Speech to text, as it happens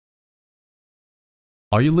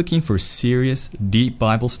Are you looking for serious, deep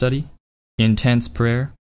Bible study, intense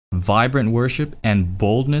prayer, vibrant worship, and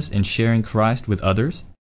boldness in sharing Christ with others?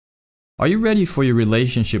 Are you ready for your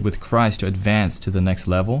relationship with Christ to advance to the next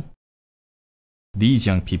level? These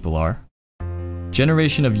young people are.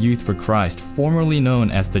 Generation of Youth for Christ, formerly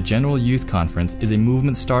known as the General Youth Conference, is a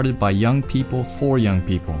movement started by young people for young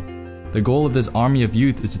people. The goal of this army of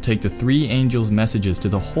youth is to take the three angels' messages to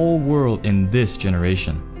the whole world in this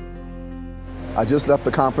generation. I just left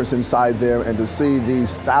the conference inside there, and to see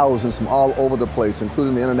these thousands from all over the place,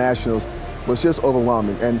 including the internationals, was just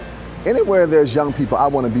overwhelming. And anywhere there's young people, I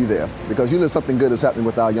want to be there, because you know something good is happening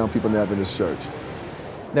with our young people in the Adventist Church.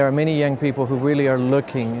 There are many young people who really are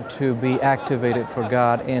looking to be activated for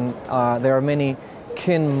God, and there are many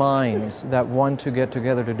kin minds that want to get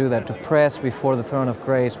together to do that, to press before the throne of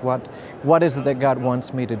grace. What is it that God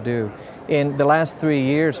wants me to do? In the last 3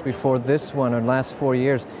 years before this one, or last 4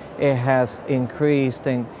 years, it has increased,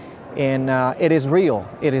 and it is real,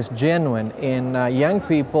 it is genuine, and young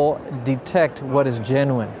people detect what is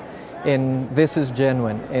genuine, and this is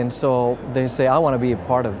genuine, and so they say, I want to be a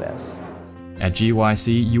part of this. At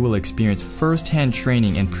GYC, you will experience first-hand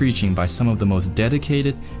training and preaching by some of the most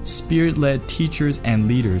dedicated, Spirit-led teachers and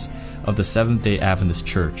leaders of the Seventh-day Adventist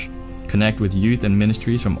Church. Connect with youth and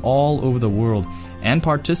ministries from all over the world and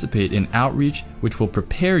participate in outreach which will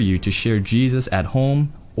prepare you to share Jesus at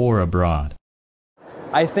home or abroad.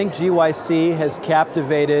 I think GYC has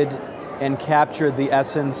captivated and captured the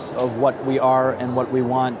essence of what we are and what we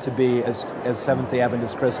want to be as Seventh-day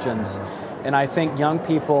Adventist Christians. And I think young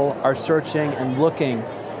people are searching and looking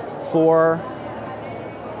for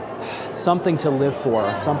something to live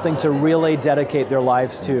for, something to really dedicate their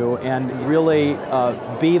lives to, and really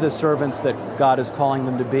be the servants that God is calling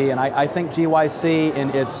them to be. And I think GYC,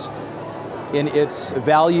 in its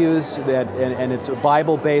values and its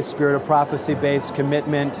Bible-based, spirit of prophecy-based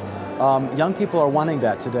commitment, young people are wanting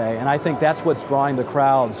that today, and I think that's what's drawing the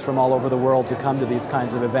crowds from all over the world to come to these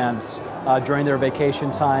kinds of events during their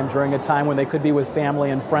vacation time, during a time when they could be with family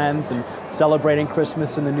and friends and celebrating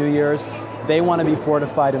Christmas and the New Year's. They want to be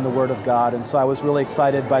fortified in the Word of God, and so I was really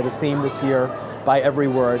excited by the theme this year, by every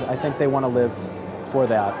word. I think they want to live for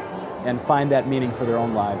that and find that meaning for their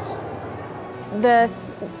own lives. The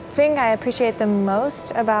thing I appreciate the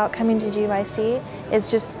most about coming to GYC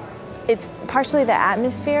is it's partially the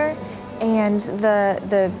atmosphere and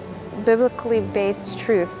the biblically based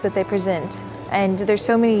truths that they present. And there's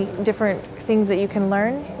so many different things that you can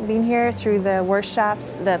learn being here through the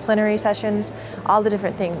workshops, the plenary sessions, all the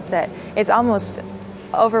different things, that it's almost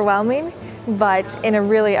overwhelming, but in a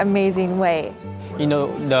really amazing way. You know,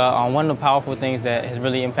 one of the powerful things that has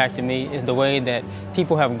really impacted me is the way that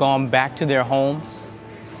people have gone back to their homes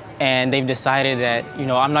and they've decided that, you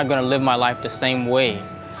know, I'm not going to live my life the same way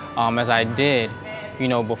as I did, you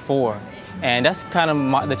know, before. And that's kind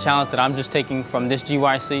of the challenge that I'm just taking from this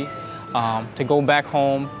GYC, to go back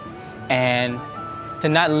home and to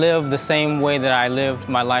not live the same way that I lived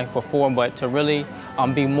my life before, but to really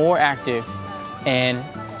be more active in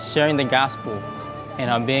sharing the gospel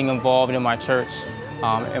and being involved in my church,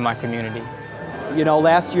 in my community. You know,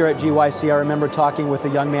 last year at GYC, I remember talking with a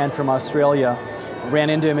young man from Australia, ran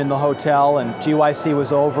into him in the hotel, and GYC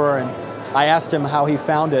was over, and I asked him how he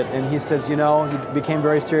found it, and he says, you know, he became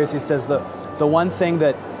very serious. He says, the one thing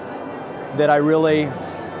that I really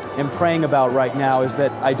am praying about right now is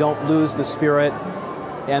that I don't lose the spirit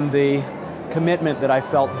and the commitment that I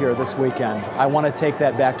felt here this weekend. I want to take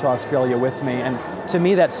that back to Australia with me. And to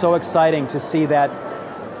me, that's so exciting to see that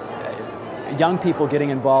young people getting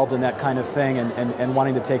involved in that kind of thing and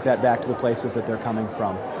wanting to take that back to the places that they're coming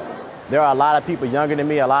from. There are a lot of people younger than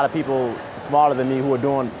me, a lot of people smaller than me who are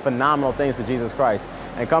doing phenomenal things for Jesus Christ.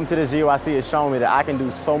 And come to this GYC has shown me that I can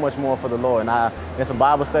do so much more for the Lord. And there's some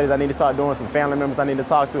Bible studies I need to start doing, some family members I need to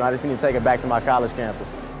talk to, and I just need to take it back to my college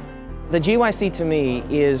campus. The GYC to me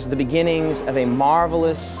is the beginnings of a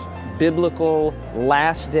marvelous, biblical,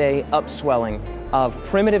 last-day upswelling of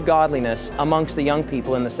primitive godliness amongst the young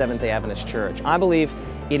people in the Seventh-day Adventist Church. I believe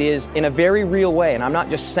it is in a very real way, and I'm not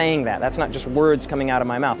just saying that. That's not just words coming out of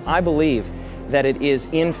my mouth. I believe that it is,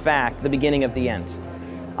 in fact, the beginning of the end.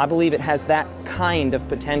 I believe it has that kind of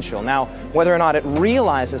potential. Now, whether or not it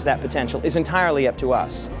realizes that potential is entirely up to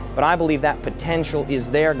us. But I believe that potential is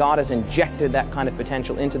there. God has injected that kind of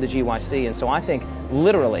potential into the GYC. And so I think,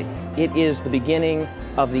 literally, it is the beginning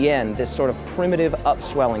of the end, this sort of primitive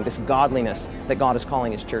upswelling, this godliness that God is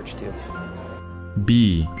calling His church to.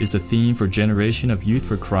 B is the theme for Generation of Youth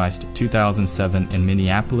for Christ 2007 in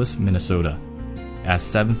Minneapolis, Minnesota. As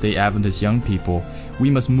Seventh-day Adventist young people, we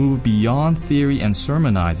must move beyond theory and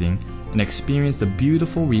sermonizing and experience the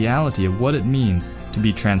beautiful reality of what it means to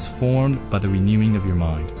be transformed by the renewing of your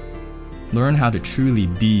mind. Learn how to truly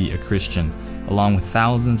be a Christian, along with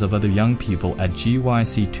thousands of other young people at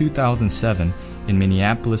GYC 2007 in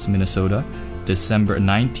Minneapolis, Minnesota, December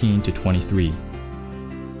 19 to 23.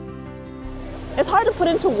 It's hard to put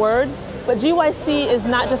into words, but GYC is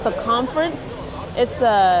not just a conference. It's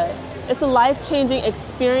a life-changing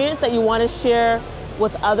experience that you want to share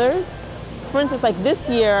with others. For instance, like this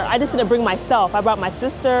year, I just didn't bring myself. I brought my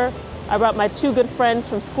sister, I brought my 2 good friends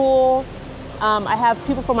from school. I have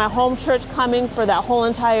people from my home church coming for that whole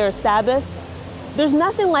entire Sabbath. There's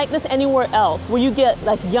nothing like this anywhere else where you get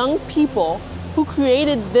like young people who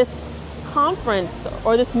created this conference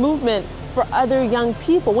or this movement for other young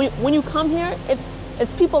people. When you come here, it's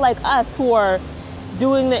people like us who are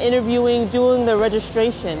doing the interviewing, doing the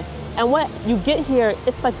registration. And what you get here,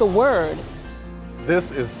 it's like the Word.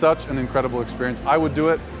 This is such an incredible experience. I would do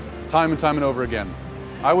it time and over again.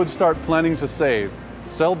 I would start planning to save,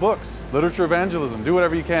 sell books, literature evangelism, do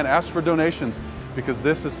whatever you can, ask for donations, because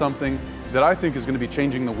this is something that I think is going to be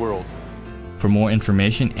changing the world. For more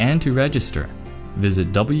information and to register,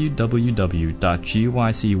 visit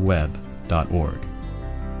www.gycweb.org.